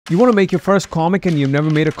You want to make your first comic and you've never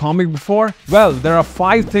made a comic before? Well, there are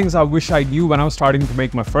 5 things I wish I knew when I was starting to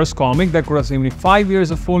make my first comic that could have saved me 5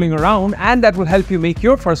 years of fooling around, and that will help you make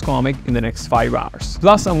your first comic in the next 5 hours.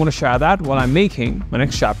 Plus, I'm going to share that while I'm making my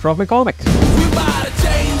next chapter of my comic.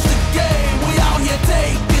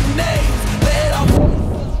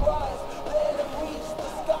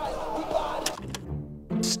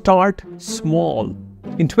 Start small.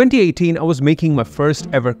 In 2018, I was making my first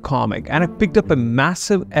ever comic and I picked up a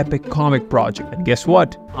massive epic comic project. And guess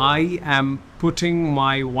what? I am putting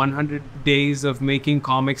my 100 days of making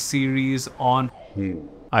comics series on hold.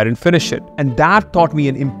 I didn't finish it. And that taught me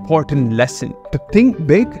an important lesson: to think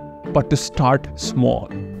big, but to start small.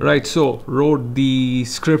 Right, so wrote the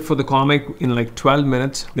script for the comic in like 12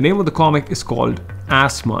 minutes. The name of the comic is called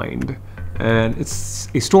Ass Mind, and it's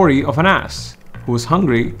a story of an ass who was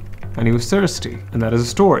hungry and he was thirsty, and that is a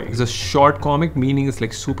story. It's a short comic, meaning it's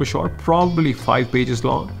like super short, probably 5 pages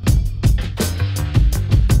long.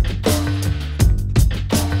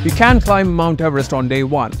 You can't climb Mount Everest on day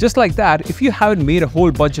one. Just like that, if you haven't made a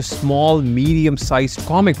whole bunch of small, medium-sized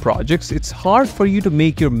comic projects, it's hard for you to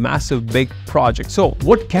make your massive, big project. So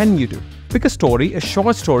what can you do? Pick a story, a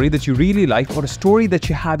short story that you really like, or a story that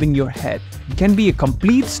you have in your head. It can be a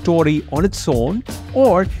complete story on its own,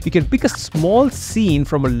 or you can pick a small scene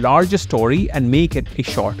from a larger story and make it a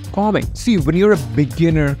short comic. See, when you're a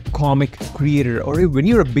beginner comic creator, or when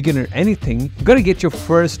you're a beginner anything, you gotta get your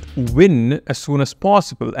first win as soon as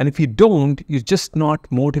possible. And if you don't, you're just not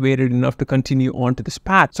motivated enough to continue on to this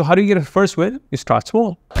path. So how do you get a first win? You start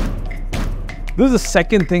small. This is the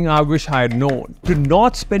second thing I wish I had known: to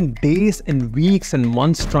not spend days and weeks and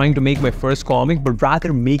months trying to make my first comic, but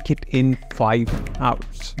rather make it in 5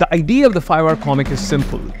 hours. The idea of the 5-hour comic is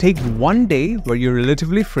simple. Take one day where you're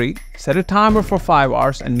relatively free, set a timer for 5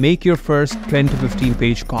 hours, and make your first 10 to 15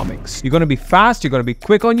 page comics. You're going to be fast, you're going to be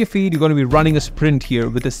quick on your feet, you're going to be running a sprint here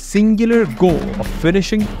with a singular goal of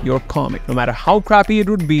finishing your comic. No matter how crappy it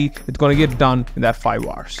would be, it's going to get done in that 5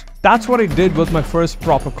 hours. That's what I did with my first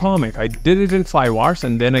proper comic. I did it in 5 hours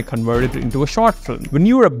and then I converted it into a short film. When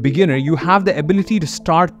you're a beginner, you have the ability to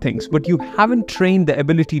start things, but you haven't trained the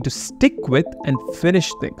ability to stick with and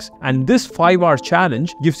finish things. And this 5-hour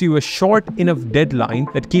challenge gives you a short enough deadline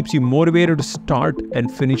that keeps you motivated to start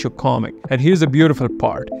and finish your comic. And here's the beautiful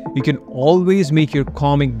part: you can always make your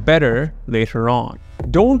comic better later on.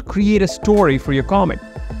 Don't create a story for your comic.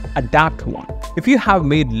 Adapt one. If you have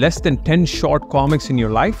made less than 10 short comics in your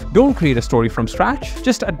life, don't create a story from scratch.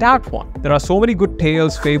 Just adapt one. There are so many good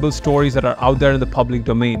tales, fables, stories that are out there in the public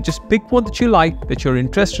domain. Just pick one that you like, that you're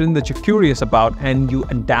interested in, that you're curious about, and you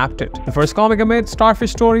adapt it. The first comic I made,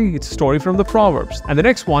 Starfish Story, it's a story from the Proverbs. And the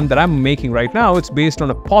next one that I'm making right now, it's based on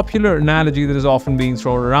a popular analogy that is often being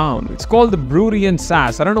thrown around. It's called the Brurian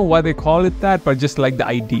Sass. I don't know why they call it that, but just like the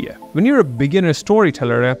idea. When you're a beginner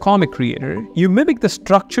storyteller and a comic creator, you mimic the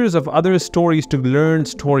structures of other stories to learn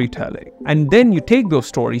storytelling. And then you take those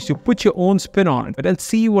stories, you put your own spin on it and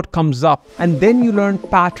see what comes up. And then you learn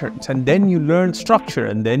patterns, and then you learn structure,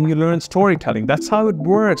 and then you learn storytelling. That's how it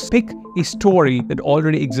works. Pick a story that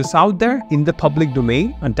already exists out there in the public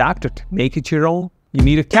domain, adapt it, make it your own. You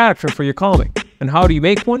need a character for your comic. And how do you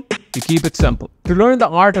make one? You keep it simple. To learn the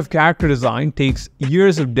art of character design takes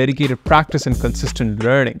years of dedicated practice and consistent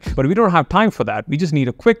learning. But we don't have time for that. We just need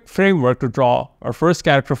a quick framework to draw our first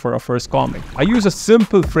character for our first comic. I use a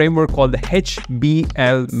simple framework called the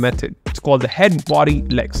HBL method. It's called the head, body,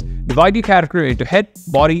 legs. Divide your character into head,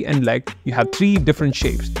 body, and leg. You have 3 different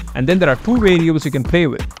shapes. And then there are 2 variables you can play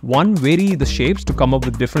with. One, vary the shapes to come up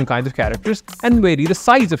with different kinds of characters, and vary the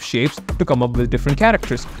size of shapes to come up with different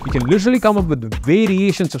characters. You can literally come up with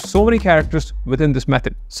variations of so many characters within this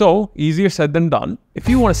method. So, easier said than done. If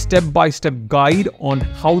you want a step-by-step guide on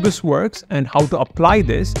how this works and how to apply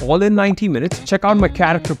this all in 90 minutes, check out my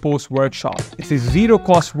character post workshop. It's a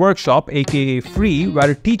zero-cost workshop, aka free,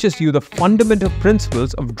 where it teaches you the fundamental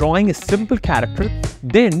principles of drawing a simple character,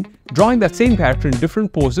 then drawing that same character in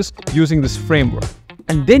different poses using this framework.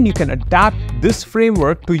 And then you can adapt this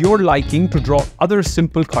framework to your liking to draw other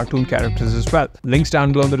simple cartoon characters as well. Links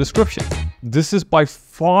down below in the description. This is by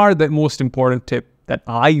far the most important tip that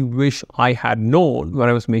I wish I had known when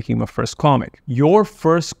I was making my first comic. Your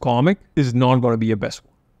first comic is not going to be your best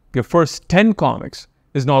one. Your first 10 comics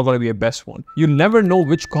is not going to be your best one. You'll never know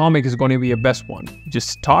which comic is going to be your best one. You just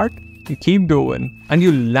start, you keep doing, and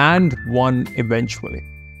you land one eventually.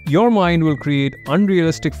 your mind will create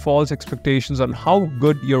unrealistic false expectations on how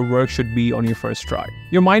good your work should be on your first try.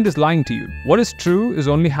 Your mind is lying to you. What is true is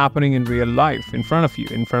only happening in real life, in front of you,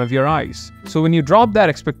 in front of your eyes. So when you drop that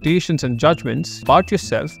expectations and judgments about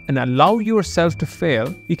yourself and allow yourself to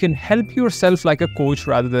fail, you can help yourself like a coach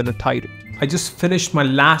rather than a tyrant. I just finished my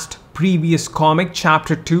last previous comic,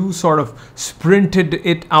 chapter 2, sort of sprinted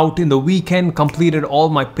it out in the weekend, completed all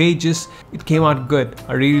my pages. It came out good.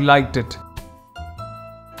 I really liked it.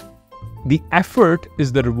 The effort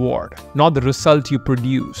is the reward, not the result you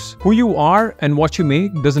produce. Who you are and what you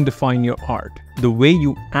make doesn't define your art. The way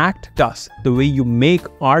you act does. The way you make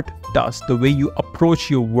art does. The way you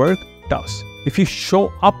approach your work does. If you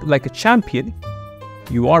show up like a champion,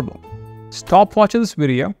 you are one. Stop watching this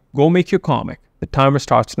video. Go make your comic. The timer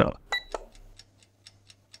starts now.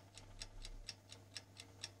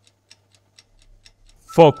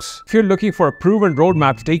 Folks, if you're looking for a proven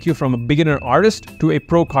roadmap to take you from a beginner artist to a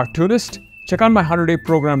pro cartoonist, check out my 100-day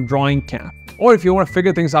program Drawing Camp. Or if you want to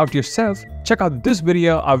figure things out yourself, check out this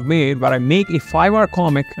video I've made where I make a 5-hour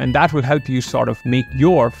comic, and that will help you sort of make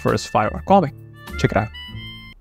your first 5-hour comic. Check it out.